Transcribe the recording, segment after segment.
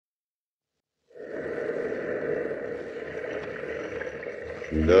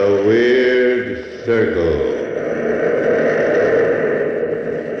The Weird Circle.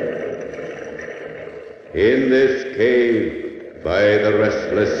 In this cave by the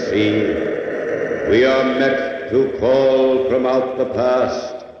restless sea, we are met to call from out the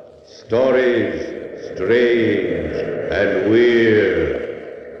past stories strange and weird.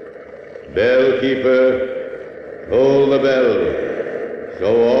 Bellkeeper, toll the bell,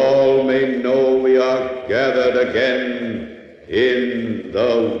 so all may know we are gathered again in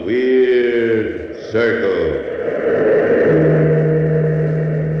the Weird Circle.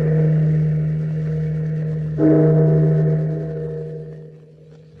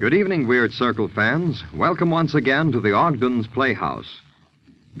 Good evening, Weird Circle fans. Welcome once again to the Ogden's Playhouse.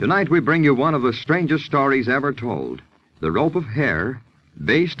 Tonight we bring you one of the strangest stories ever told, The Rope of Hair,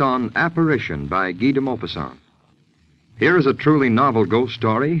 based on Apparition by Guy de Maupassant. Here is a truly novel ghost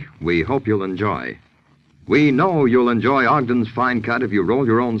story we hope you'll enjoy. We know you'll enjoy Ogden's Fine Cut if you roll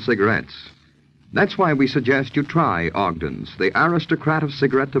your own cigarettes. That's why we suggest you try Ogden's, the aristocrat of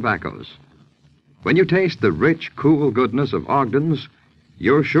cigarette tobaccos. When you taste the rich, cool goodness of Ogden's,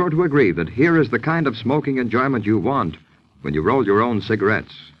 you're sure to agree that here is the kind of smoking enjoyment you want when you roll your own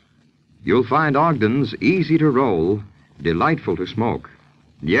cigarettes. You'll find Ogden's easy to roll, delightful to smoke.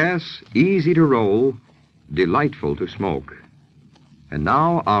 Yes, easy to roll, delightful to smoke. And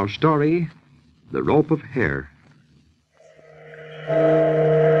now our story, The Rope of Hair.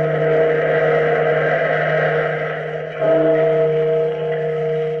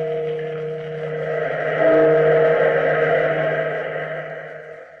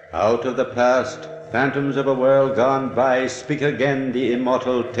 Out of the past, phantoms of a world gone by, speak again the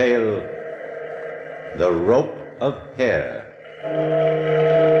immortal tale, The Rope of Hair.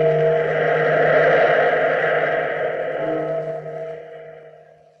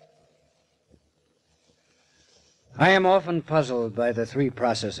 I am often puzzled by the three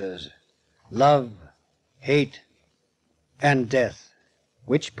processes, love, hate, and death,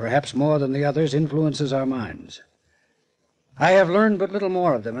 which, perhaps more than the others, influences our minds. I have learned but little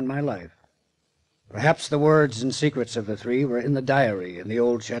more of them in my life. Perhaps the words and secrets of the three were in the diary in the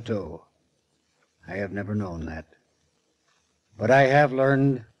old chateau. I have never known that. But I have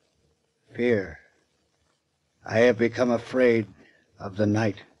learned fear. I have become afraid of the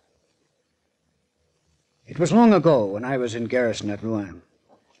night. It was long ago when I was in garrison at Rouen.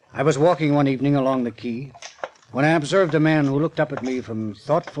 I was walking one evening along the quay when I observed a man who looked up at me from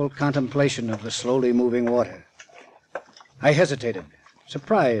thoughtful contemplation of the slowly moving water. I hesitated,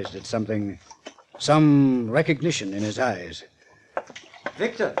 surprised at something, some recognition in his eyes.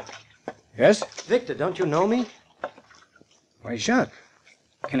 Victor. Yes? Victor, don't you know me? Why, Jacques.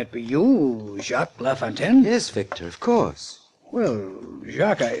 Can it be you, Jacques Lafontaine? Yes, Victor, of course. Well,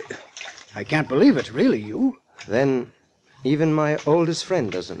 Jacques, I can't believe it's really you. Then even my oldest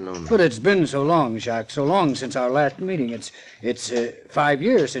friend doesn't know me. But it's been so long, Jacques, so long since our last meeting. It's 5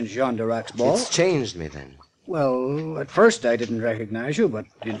 years since Jean d'Arac's ball. It's changed me then. Well, at first I didn't recognize you, but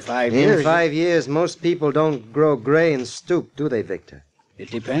in 5 years... In 5 years, most people don't grow gray and stoop, do they, Victor?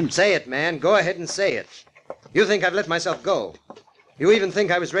 It depends. Say it, man. Go ahead and say it. You think I've let myself go. You even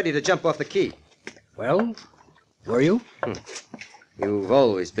think I was ready to jump off the quay. Well, were you? You've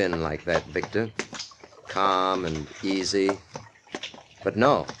always been like that, Victor. Calm and easy. But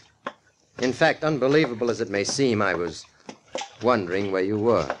no. In fact, unbelievable as it may seem, I was wondering where you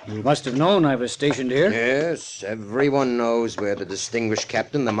were. You must have known I was stationed here. Yes, everyone knows where the distinguished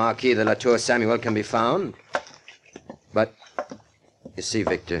captain, the Marquis de la Tour Samuel, can be found. But, you see,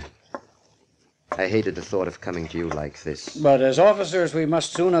 Victor, I hated the thought of coming to you like this. But as officers, we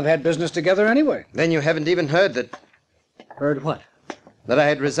must soon have had business together anyway. Then you haven't even heard that... Heard what? That I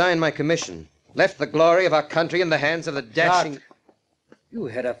had resigned my commission, left the glory of our country in the hands of the dashing... Doc, you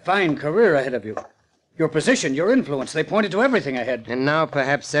had a fine career ahead of you. Your position, your influence, they pointed to everything ahead. And now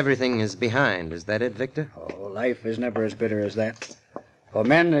perhaps everything is behind. Is that it, Victor? Oh, life is never as bitter as that. For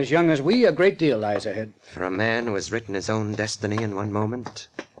men as young as we, a great deal lies ahead. For a man who has written his own destiny in one moment?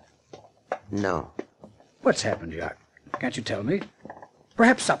 No. What's happened, Jacques? Can't you tell me?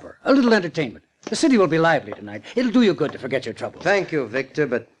 Perhaps supper, a little entertainment. The city will be lively tonight. It'll do you good to forget your troubles. Thank you, Victor,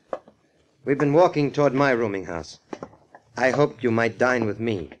 but we've been walking toward my rooming house. I hoped you might dine with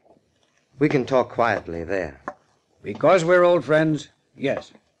me. We can talk quietly there. Because we're old friends,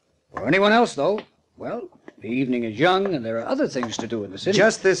 yes. For anyone else, though, well, the evening is young and there are other things to do in the city.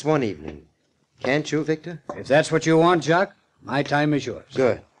 Just this one evening. Can't you, Victor? If that's what you want, Jacques, my time is yours.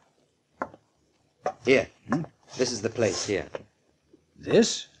 Good. Here. This is the place here.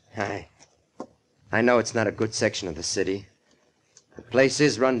 This? I know it's not a good section of the city. The place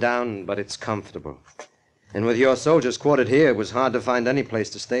is run down, but it's comfortable. And with your soldiers quartered here, it was hard to find any place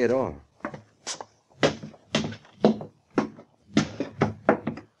to stay at all.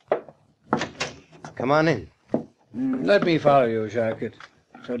 Come on in. Let me follow you, Jacques. It's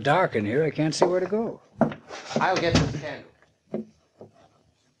so dark in here, I can't see where to go. I'll get this candle.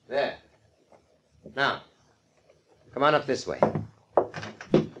 There. Now, come on up this way.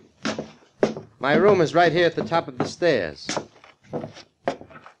 My room is right here at the top of the stairs.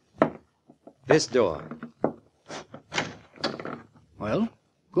 This door. Well,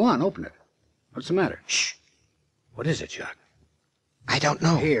 go on, open it. What's the matter? Shh. What is it, Jacques? I don't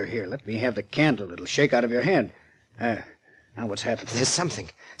know. Here, let me have the candle. It'll shake out of your hand. Now what's happened? There's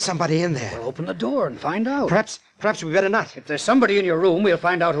somebody in there. Well, open the door and find out. Perhaps we better not. If there's somebody in your room, we'll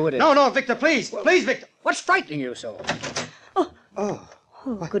find out who it is. No, Victor, please. Please, Victor. What's frightening you so? Oh,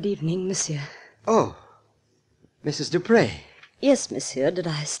 good evening, monsieur. oh. Mrs. Dupre. Yes, monsieur. Did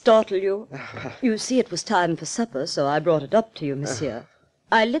I startle you? You see, it was time for supper, so I brought it up to you, monsieur.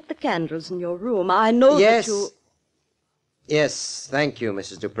 I lit the candles in your room. I know Yes. that you... Yes, thank you,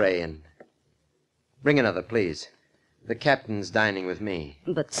 Mrs. Dupre, and bring another, please. The captain's dining with me.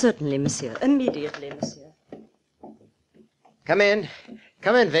 But certainly, monsieur. Immediately, monsieur. Come in,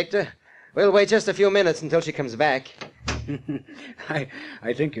 Victor. We'll wait just a few minutes until she comes back.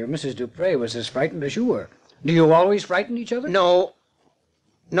 I think your Mrs. Dupre was as frightened as you were. Do you always frighten each other? No,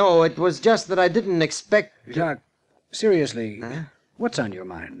 it was just that I didn't expect... Jacques, seriously, what's on your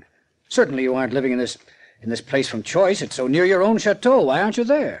mind? Certainly you aren't living in this place from choice. It's so near your own chateau. Why aren't you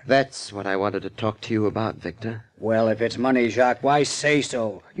there? That's what I wanted to talk to you about, Victor. Well, if it's money, Jacques, why say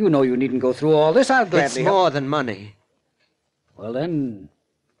so? You know you needn't go through all this. I'll gladly It's more than money. Well, then,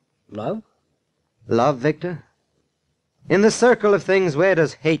 love? Love, Victor? In the circle of things, where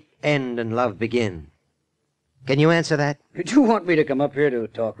does hate end and love begin? Can you answer that? Did you want me to come up here to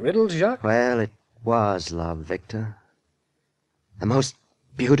talk riddles, Jacques? Well, it was love, Victor. The most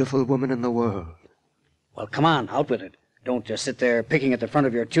beautiful woman in the world. Well, come on, out with it. Don't just sit there picking at the front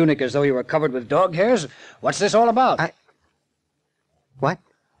of your tunic as though you were covered with dog hairs. What's this all about? What?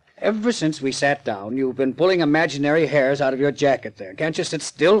 Ever since we sat down, you've been pulling imaginary hairs out of your jacket there. Can't you sit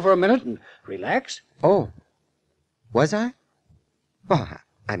still for a minute and relax? Oh, was I? Oh,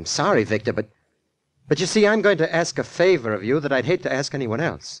 I'm sorry, Victor, but you see, I'm going to ask a favor of you that I'd hate to ask anyone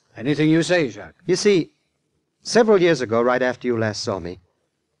else. Anything you say, Jacques. You see, several years ago, right after you last saw me,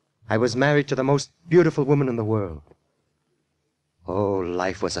 I was married to the most beautiful woman in the world. Oh,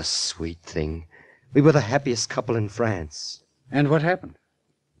 life was a sweet thing. We were the happiest couple in France. And what happened?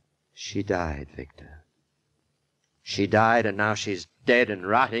 She died, Victor. She died, and now she's dead and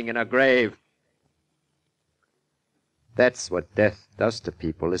rotting in a grave. That's what death does to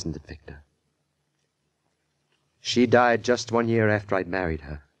people, isn't it, Victor? She died just 1 year after I'd married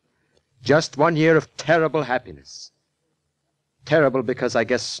her. Just 1 year of terrible happiness. Terrible because I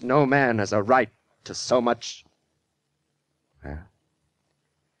guess no man has a right to so much... Well,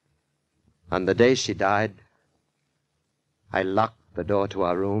 on the day she died, I locked the door to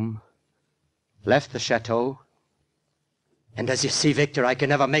our room, left the chateau, and as you see, Victor, I can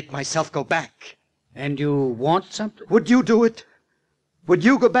never make myself go back. And you want something? Would you do it? Would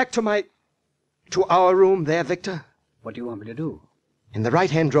you go back to our room there, Victor? What do you want me to do? In the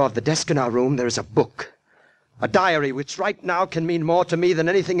right-hand drawer of the desk in our room, there is a book. A diary which right now can mean more to me than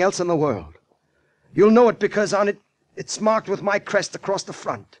anything else in the world. You'll know it because on it, it's marked with my crest across the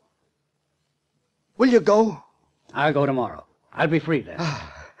front. Will you go? I'll go tomorrow. I'll be free then.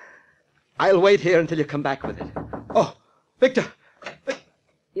 I'll wait here until you come back with it. Oh, Victor!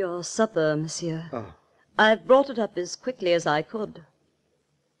 Your supper, monsieur. Oh. I've brought it up as quickly as I could.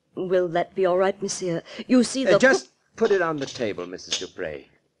 Will that be all right, monsieur? You see, the Just put it on the table, Mrs. Dupre.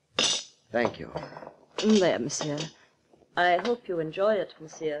 Thank you. There, monsieur. I hope you enjoy it,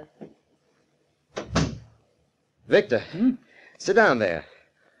 monsieur. Victor, sit down there.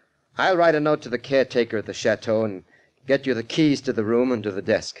 I'll write a note to the caretaker at the chateau and get you the keys to the room and to the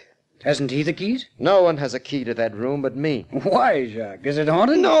desk. Hasn't he the keys? No one has a key to that room but me. Why, Jacques? Is it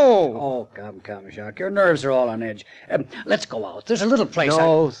haunted? No! Oh, come, Jacques. Your nerves are all on edge. Let's go out. There's a little place.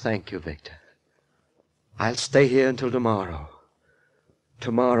 No, thank you, Victor. I'll stay here until tomorrow.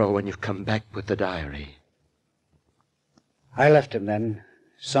 Tomorrow when you've come back with the diary. I left him then,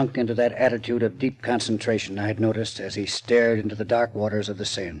 sunk into that attitude of deep concentration I had noticed as he stared into the dark waters of the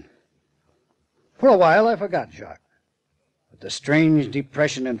Seine. For a while I forgot Jacques. But the strange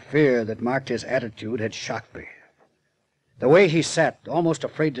depression and fear that marked his attitude had shocked me. The way he sat, almost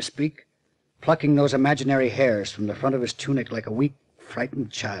afraid to speak, plucking those imaginary hairs from the front of his tunic like a weak,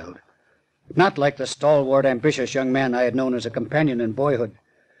 frightened child. Not like the stalwart, ambitious young man I had known as a companion in boyhood.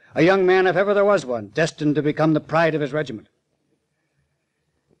 A young man, if ever there was one, destined to become the pride of his regiment.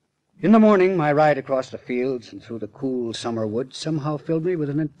 In the morning, my ride across the fields and through the cool summer woods somehow filled me with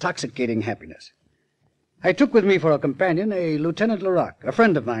an intoxicating happiness. I took with me for a companion a Lieutenant Leroux, a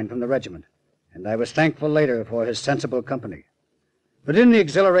friend of mine from the regiment, and I was thankful later for his sensible company. But in the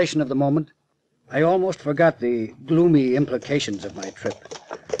exhilaration of the moment, I almost forgot the gloomy implications of my trip.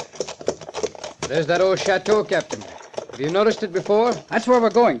 There's that old chateau, Captain. Have you noticed it before? That's where we're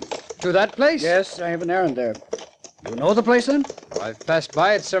going. To that place? Yes, I have an errand there. You know the place, then? I've passed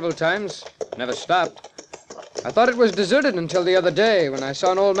by it several times. Never stopped. I thought it was deserted until the other day when I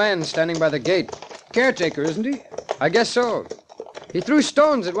saw an old man standing by the gate. Caretaker, isn't he? I guess so. He threw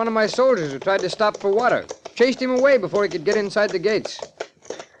stones at one of my soldiers who tried to stop for water. Chased him away before he could get inside the gates.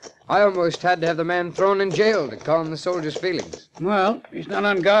 I almost had to have the man thrown in jail to calm the soldiers' feelings. Well, he's not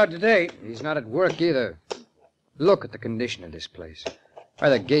on guard today. He's not at work either. Look at the condition of this place. Why,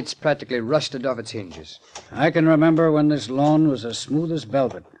 the gate's practically rusted off its hinges. I can remember when this lawn was as smooth as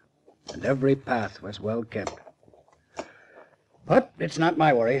velvet, and every path was well kept. But it's not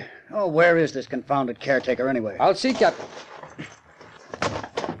my worry. Oh, where is this confounded caretaker, anyway? I'll see, Captain.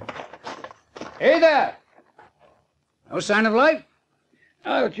 Hey there! No sign of life?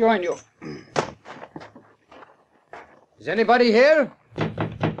 I'll join you. Is anybody here?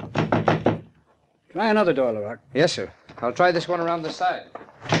 Try another door, Leroux. Yes, sir. I'll try this one around the side.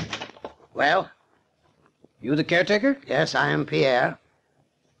 Well, You the caretaker? yes, I am Pierre.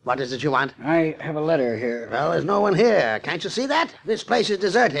 What is it you want? I have a letter here. Well, there's no one here. Can't you see that? This place is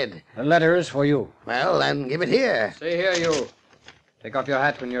deserted. The letter is for you. Well, then give it here. See here, you. Take off your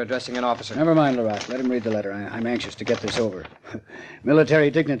hat when you're addressing an officer. Never mind, Leroux. Let him read the letter. I'm anxious to get this over.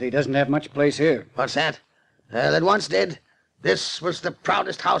 Military dignity doesn't have much place here. What's that? That once did. This was the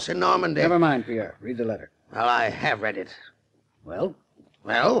proudest house in Normandy. Never mind, Pierre. Read the letter. Well, I have read it. Well,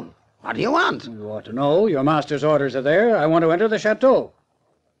 Well, what do you want? you ought to know. Your master's orders are there. I want to enter the chateau.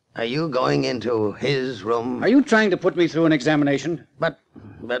 Are you going into his room? Are you trying to put me through an examination? But,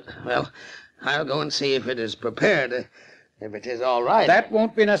 well, I'll go and see if it is prepared. If it is all right. That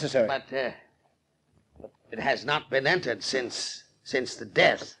won't be necessary. But it has not been entered since the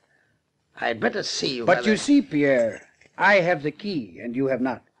death. I'd better see you. But you see, Pierre, I have the key, and you have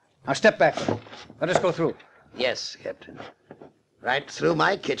not. Now step back. Let us go through. Yes, Captain. Right through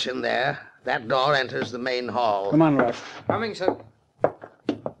my kitchen there. That door enters the main hall. Come on, Leroux. Coming, sir.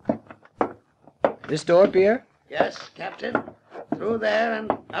 This door, Pierre? Yes, Captain. Through there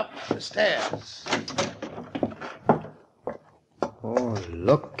and up the stairs. Oh,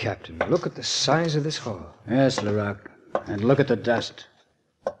 look, Captain. Look at the size of this hall. Yes, Leroux. And look at the dust.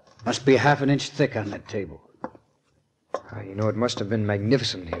 Must be half an inch thick on that table. You know, it must have been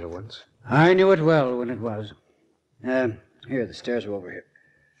magnificent here once. I knew it well when it was. Here, the stairs are over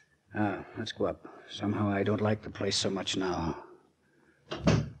here. Let's go up. Somehow I don't like the place so much now.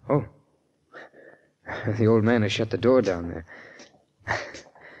 Oh. The old man has shut the door down there.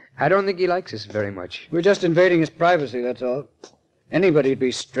 I don't think he likes us very much. We're just invading his privacy, that's all. Anybody'd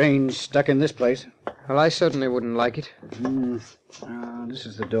be strange stuck in this place. Well, I certainly wouldn't like it. This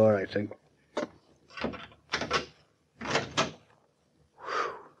is the door, I think.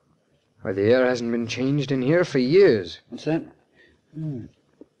 Why, the air hasn't been changed in here for years. What's that?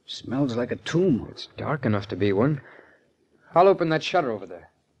 Smells like a tomb. It's dark enough to be one. I'll open that shutter over there.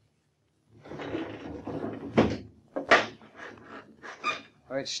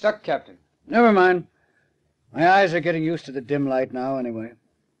 Oh, it's stuck, Captain. Never mind. My eyes are getting used to the dim light now, anyway.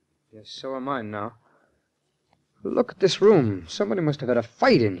 Yes, so are mine now. Look at this room. Somebody must have had a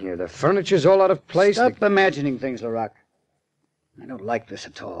fight in here. The furniture's all out of place. Stop imagining things, Leroux. I don't like this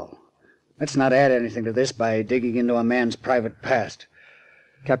at all. Let's not add anything to this by digging into a man's private past.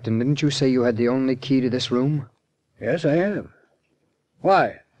 Captain, didn't you say you had the only key to this room? Yes, I have.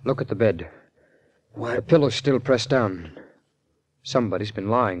 Why? Look at the bed. Why, the pillow's still pressed down. Somebody's been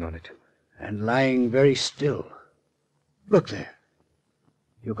lying on it. And lying very still. Look there.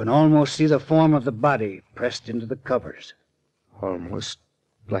 You can almost see the form of the body pressed into the covers. Almost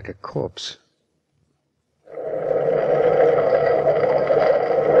like a corpse.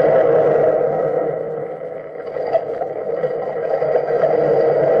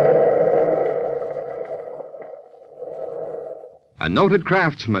 A noted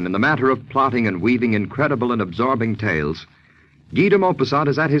craftsman in the matter of plotting and weaving incredible and absorbing tales, Guy de Maupassant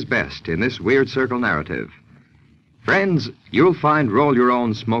is at his best in this Weird Circle narrative. Friends, you'll find Roll Your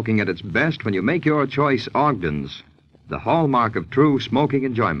Own smoking at its best when you make your choice Ogden's, the hallmark of true smoking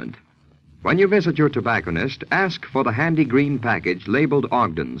enjoyment. When you visit your tobacconist, ask for the handy green package labeled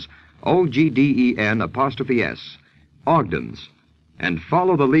Ogden's, O-G-D-E-N''S, Ogden's. and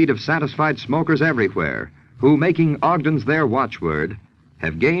follow the lead of satisfied smokers everywhere who, making Ogden's their watchword,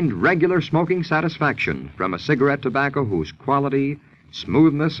 have gained regular smoking satisfaction from a cigarette tobacco whose quality,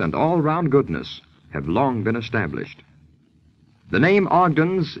 smoothness, and all-round goodness have long been established. The name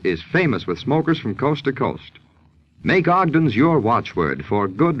Ogden's is famous with smokers from coast to coast. Make Ogden's your watchword for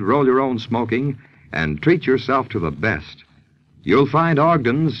good roll-your-own smoking and treat yourself to the best. You'll find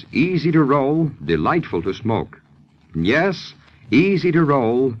Ogden's easy to roll, delightful to smoke. Yes, easy to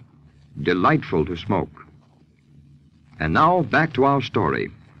roll, delightful to smoke. And now back to our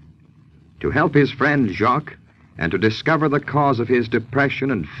story. To help his friend Jacques and to discover the cause of his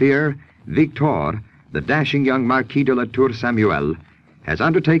depression and fear, Victor, the dashing young Marquis de la Tour Samuel, has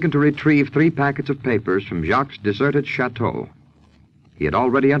undertaken to retrieve 3 packets of papers from Jacques' deserted chateau. He had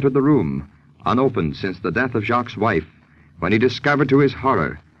already entered the room, unopened since the death of Jacques' wife, when he discovered to his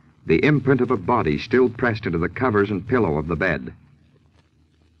horror the imprint of a body still pressed into the covers and pillow of the bed.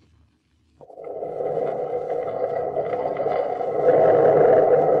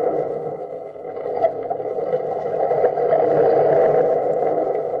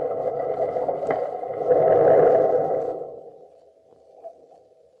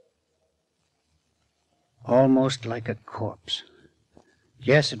 Almost like a corpse.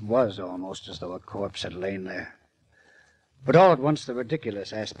 Yes, it was almost as though a corpse had lain there. But all at once the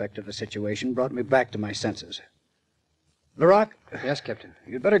ridiculous aspect of the situation brought me back to my senses. Leroc? Yes, Captain.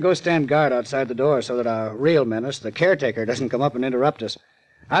 You'd better go stand guard outside the door so that our real menace, the caretaker, doesn't come up and interrupt us.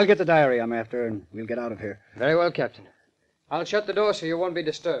 I'll get the diary I'm after, and we'll get out of here. Very well, Captain. I'll shut the door so you won't be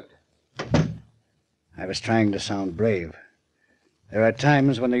disturbed. I was trying to sound brave. There are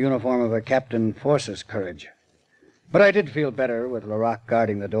times when the uniform of a captain forces courage. But I did feel better with Leroc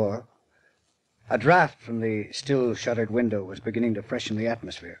guarding the door. A draft from the still-shuttered window was beginning to freshen the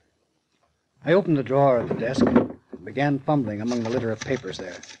atmosphere. I opened the drawer at the desk and began fumbling among the litter of papers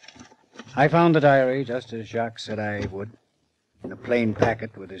there. I found the diary, just as Jacques said I would, in a plain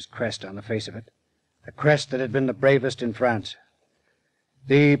packet with his crest on the face of it, a crest that had been the bravest in France.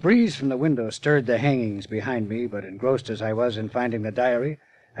 The breeze from the window stirred the hangings behind me, but engrossed as I was in finding the diary,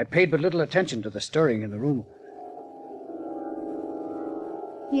 I paid but little attention to the stirring in the room.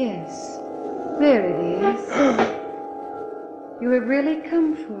 Yes, there it is. You have really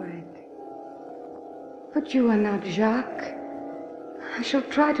come for it. But you are not Jacques. I shall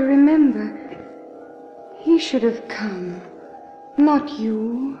try to remember. He should have come, not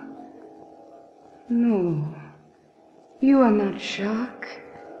you. No, you are not Jacques,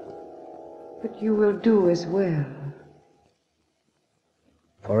 but you will do as well.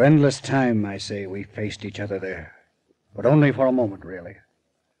 For endless time, I say, we faced each other there, but only for a moment, really.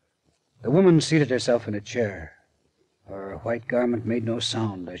 The woman seated herself in a chair. Her white garment made no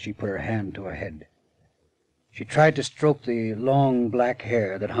sound as she put her hand to her head. She tried to stroke the long black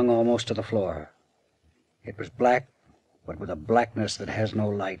hair that hung almost to the floor. It was black, but with a blackness that has no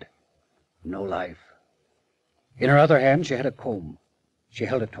light, no life. In her other hand, she had a comb. She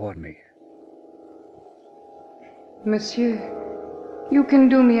held it toward me. Monsieur, you can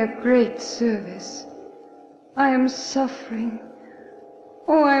do me a great service. I am suffering.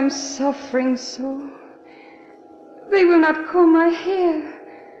 Oh, I am suffering so. They will not comb my hair.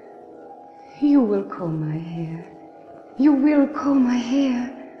 You will comb my hair. You will comb my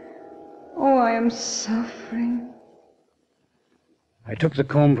hair. Oh, I am suffering. I took the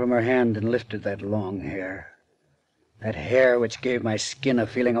comb from her hand and lifted that long hair. That hair which gave my skin a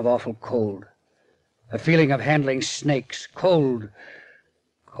feeling of awful cold. A feeling of handling snakes, cold,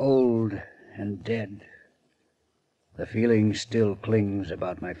 cold and dead. The feeling still clings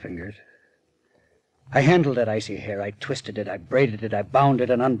about my fingers. I handled that icy hair. I twisted it, I braided it, I bound it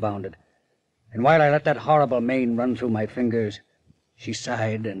and unbound it. And while I let that horrible mane run through my fingers, she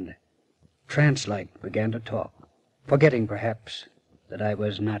sighed and, trance-like, began to talk, forgetting, perhaps, that I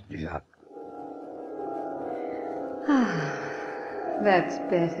was not Jacques. Ah, that's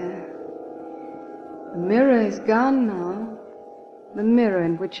better. The mirror is gone now. The mirror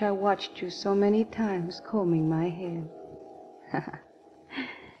in which I watched you so many times combing my hair.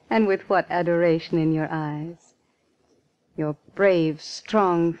 And with what adoration in your eyes. Your brave,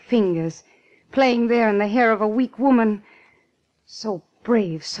 strong fingers playing there in the hair of a weak woman. So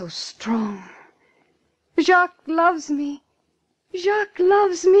brave, so strong. Jacques loves me. Jacques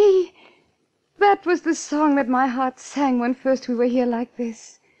loves me. That was the song that my heart sang when first we were here like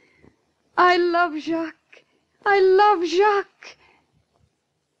this. I love Jacques. I love Jacques.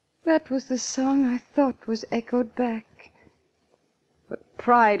 That was the song I thought was echoed back. But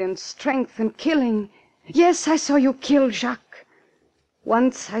pride and strength and killing. Yes, I saw you kill Jacques.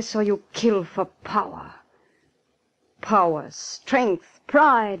 Once I saw you kill for power. Power, strength,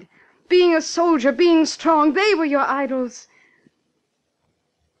 pride, being a soldier, being strong, they were your idols.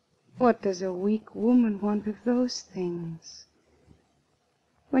 What does a weak woman want with those things?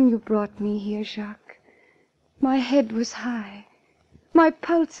 When you brought me here, Jacques, my head was high. My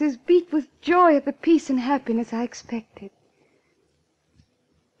pulses beat with joy at the peace and happiness I expected.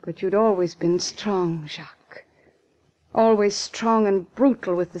 But you'd always been strong, Jacques. Always strong and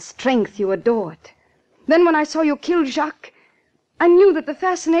brutal with the strength you adored. Then when I saw you kill Jacques, I knew that the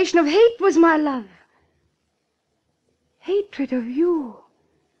fascination of hate was my love. Hatred of you,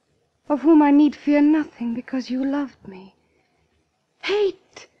 of whom I need fear nothing because you loved me.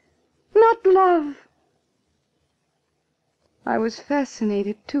 Hate, not love. I was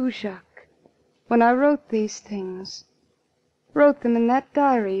fascinated too, Jacques, when I wrote these things. Wrote them in that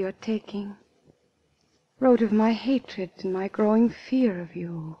diary you're taking. Wrote of my hatred and my growing fear of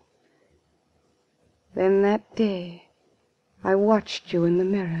you. Then that day, I watched you in the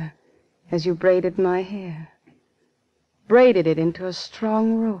mirror as you braided my hair. Braided it into a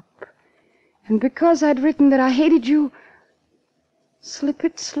strong rope. And because I'd written that I hated you, slip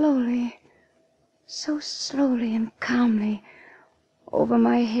it slowly, so slowly and calmly, over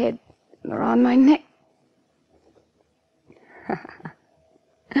my head and around my neck.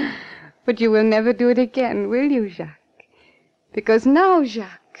 But you will never do it again, will you, Jacques? Because now,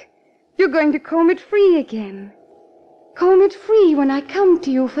 Jacques, you're going to comb it free again. Comb it free when I come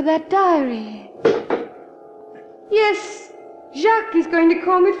to you for that diary. Yes, Jacques is going to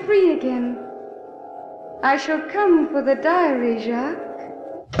comb it free again. I shall come for the diary,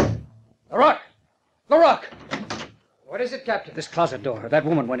 Jacques. Leroc! Leroc! What is it, Captain? This closet door. That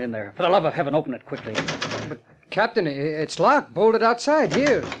woman went in there. For the love of heaven, open it quickly. But, Captain, it's locked, bolted outside,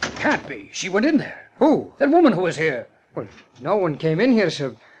 here. Can't be. She went in there. Who? That woman who was here. Well, no one came in here,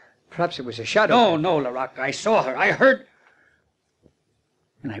 so perhaps it was a shadow. No, Leroc. I saw her. I heard...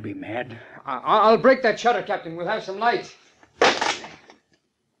 Can I be mad? I'll break that shutter, Captain. We'll have some light.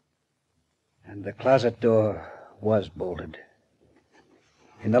 And the closet door was bolted.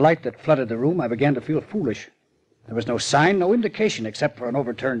 In the light that flooded the room, I began to feel foolish. There was no sign, no indication, except for an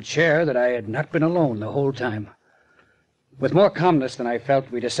overturned chair, that I had not been alone the whole time. With more calmness than I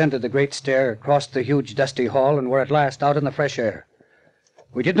felt, we descended the great stair, crossed the huge dusty hall, and were at last out in the fresh air.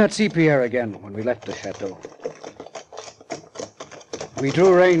 We did not see Pierre again when we left the chateau. We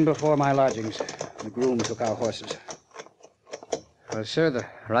drew rein before my lodgings. The groom took our horses. Well, sir, the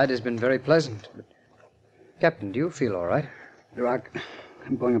ride has been very pleasant. But, Captain, do you feel all right? Leroc,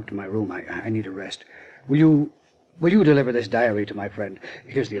 I'm going up to my room. I need a rest. Will you deliver this diary to my friend?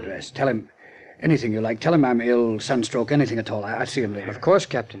 Here's the address. Tell him anything you like. Tell him I'm ill, sunstroke, anything at all. I'll see him later. Of course,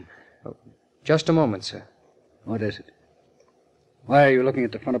 Captain. Oh, just a moment, sir. What is it? Why are you looking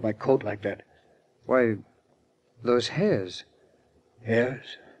at the front of my coat like that? Why, those hairs.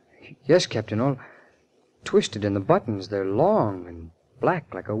 Hairs? Yes, Captain, all twisted in the buttons. They're long and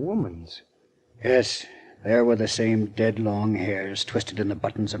black like a woman's. Yes, there were the same dead long hairs twisted in the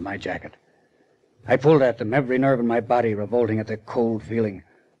buttons of my jacket. I pulled at them, every nerve in my body revolting at the cold feeling.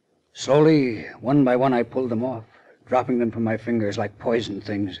 Slowly, one by one, I pulled them off, dropping them from my fingers like poisoned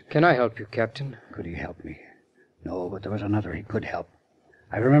things. Can I help you, Captain? Could he help me? No, but there was another he could help.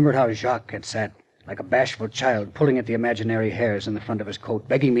 I remembered how Jacques had sat, like a bashful child, pulling at the imaginary hairs in the front of his coat,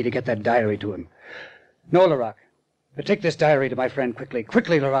 begging me to get that diary to him. No, Leroc. But take this diary to my friend quickly.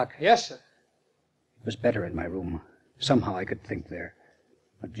 Quickly, Leroc. Yes, sir. It was better in my room. Somehow I could think there.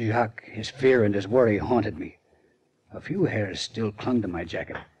 But Jacques, his fear and his worry haunted me. A few hairs still clung to my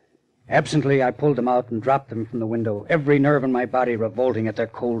jacket. Absently, I pulled them out and dropped them from the window, every nerve in my body revolting at their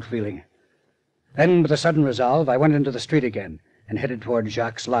cold feeling. Then, with a sudden resolve, I went into the street again and headed toward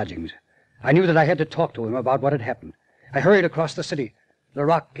Jacques' lodgings. I knew that I had to talk to him about what had happened. I hurried across the city.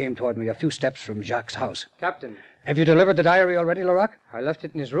 Leroc came toward me a few steps from Jacques' house. Captain. Have you delivered the diary already, Leroc? I left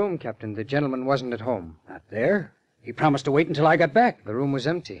it in his room, Captain. The gentleman wasn't at home. Not there? He promised to wait until I got back. The room was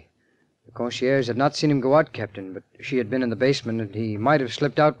empty. The concierge had not seen him go out, Captain, but she had been in the basement, and he might have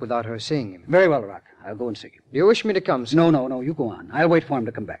slipped out without her seeing him. Very well, Leroc. I'll go and see him. Do you wish me to come, sir? No. You go on. I'll wait for him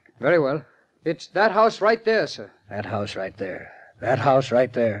to come back. Very well. It's that house right there, sir. That house right there. That house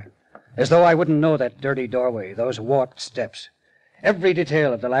right there. As though I wouldn't know that dirty doorway, those warped steps. Every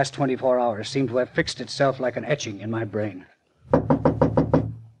detail of the last 24 hours seemed to have fixed itself like an etching in my brain.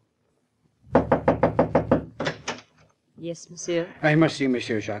 Yes, monsieur. I must see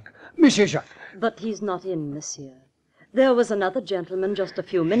Monsieur Jacques. Monsieur Jacques! But he's not in, monsieur. There was another gentleman just a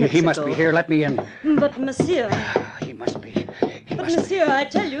few minutes ago. He must be here. Let me in. But, monsieur... He must be. But, monsieur, I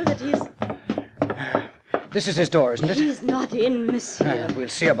tell you that he's... This is his door, isn't it? He's not in, monsieur. We'll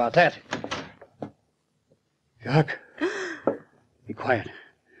see about that. Jacques. Be quiet.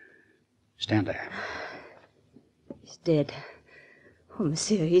 Stand there. He's dead. Oh,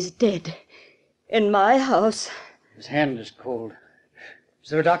 monsieur, he's dead. In my house. His hand is cold. Is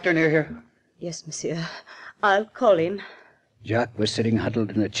there a doctor near here? Yes, monsieur. I'll call him. Jacques was sitting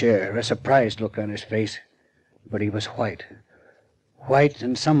huddled in a chair, a surprised look on his face. But he was white. White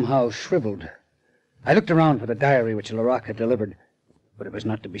and somehow shriveled. I looked around for the diary which Larocque had delivered, but it was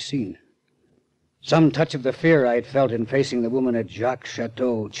not to be seen. Some touch of the fear I had felt in facing the woman at Jacques'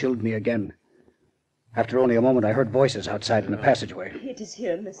 chateau chilled me again. After only a moment, I heard voices outside in the passageway. It is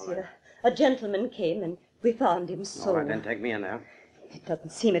here, monsieur. A gentleman came, and we found him so... All right, then take me in now. It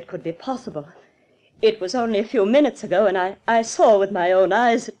doesn't seem it could be possible. It was only a few minutes ago, and I saw with my own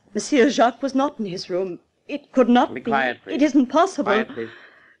eyes that Monsieur Jacques was not in his room. It could not be. Be quiet, please. It isn't possible. Quiet, please.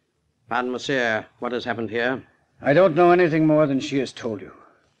 Pardon, monsieur. What has happened here? I don't know anything more than she has told you.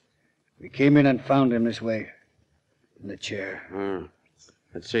 We came in and found him this way, in the chair.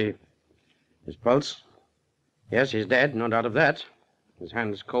 Let's see. His pulse? Yes, he's dead, no doubt of that. His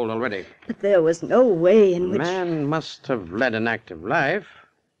hand is cold already. But there was no way in The which... man must have led an active life.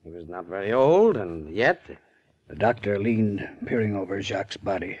 He was not very old, and yet... The doctor leaned, peering over Jacques'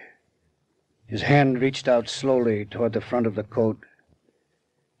 body. His hand reached out slowly toward the front of the coat.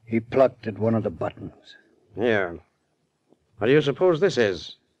 He plucked at one of the buttons. Here. What do you suppose this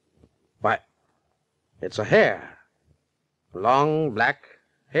is? Why, it's a hair. Long, black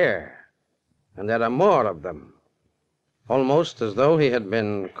hair. And there are more of them. Almost as though he had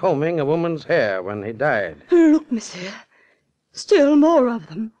been combing a woman's hair when he died. Look, monsieur. Still more of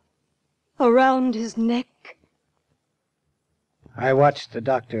them. Around his neck. I watched the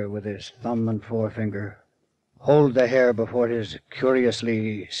doctor with his thumb and forefinger hold the hair before his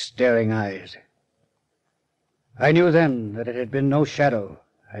curiously staring eyes. I knew then that it had been no shadow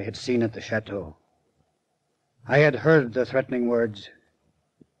I had seen at the chateau. I had heard the threatening words,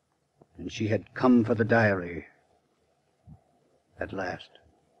 and she had come for the diary at last.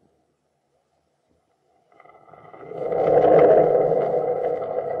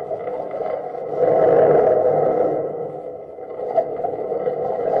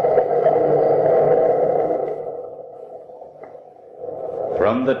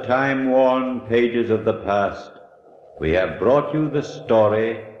 From the time-worn pages of the past, we have brought you the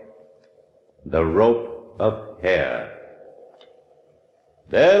story, The Rope of Hair.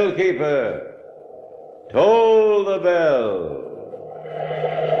 Bellkeeper, toll the bell.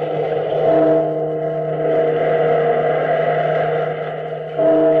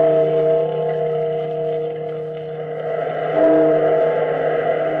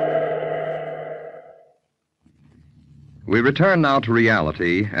 We return now to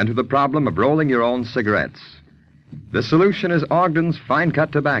reality and to the problem of rolling your own cigarettes. The solution is Ogden's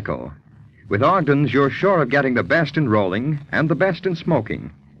fine-cut tobacco. With Ogden's, you're sure of getting the best in rolling and the best in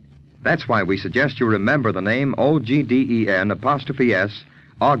smoking. That's why we suggest you remember the name OGDEN''S,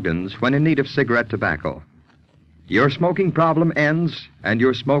 Ogden's, when in need of cigarette tobacco. Your smoking problem ends, and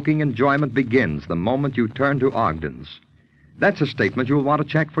your smoking enjoyment begins the moment you turn to Ogden's. That's a statement you'll want to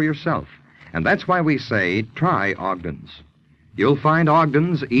check for yourself. And that's why we say, try Ogden's. You'll find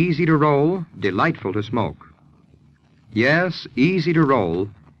Ogden's easy to roll, delightful to smoke. Yes, easy to roll,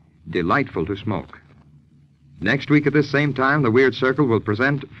 delightful to smoke. Next week at this same time, the Weird Circle will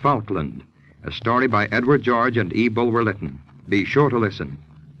present Falkland, a story by Edward George and E. Bulwer Lytton. Be sure to listen.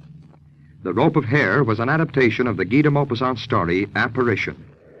 The Rope of Hair was an adaptation of the Guy de Maupassant story, Apparition.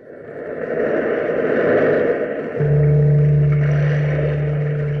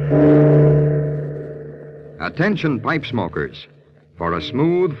 Attention, pipe smokers. For a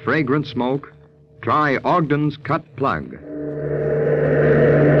smooth, fragrant smoke, try Ogden's Cut Plug.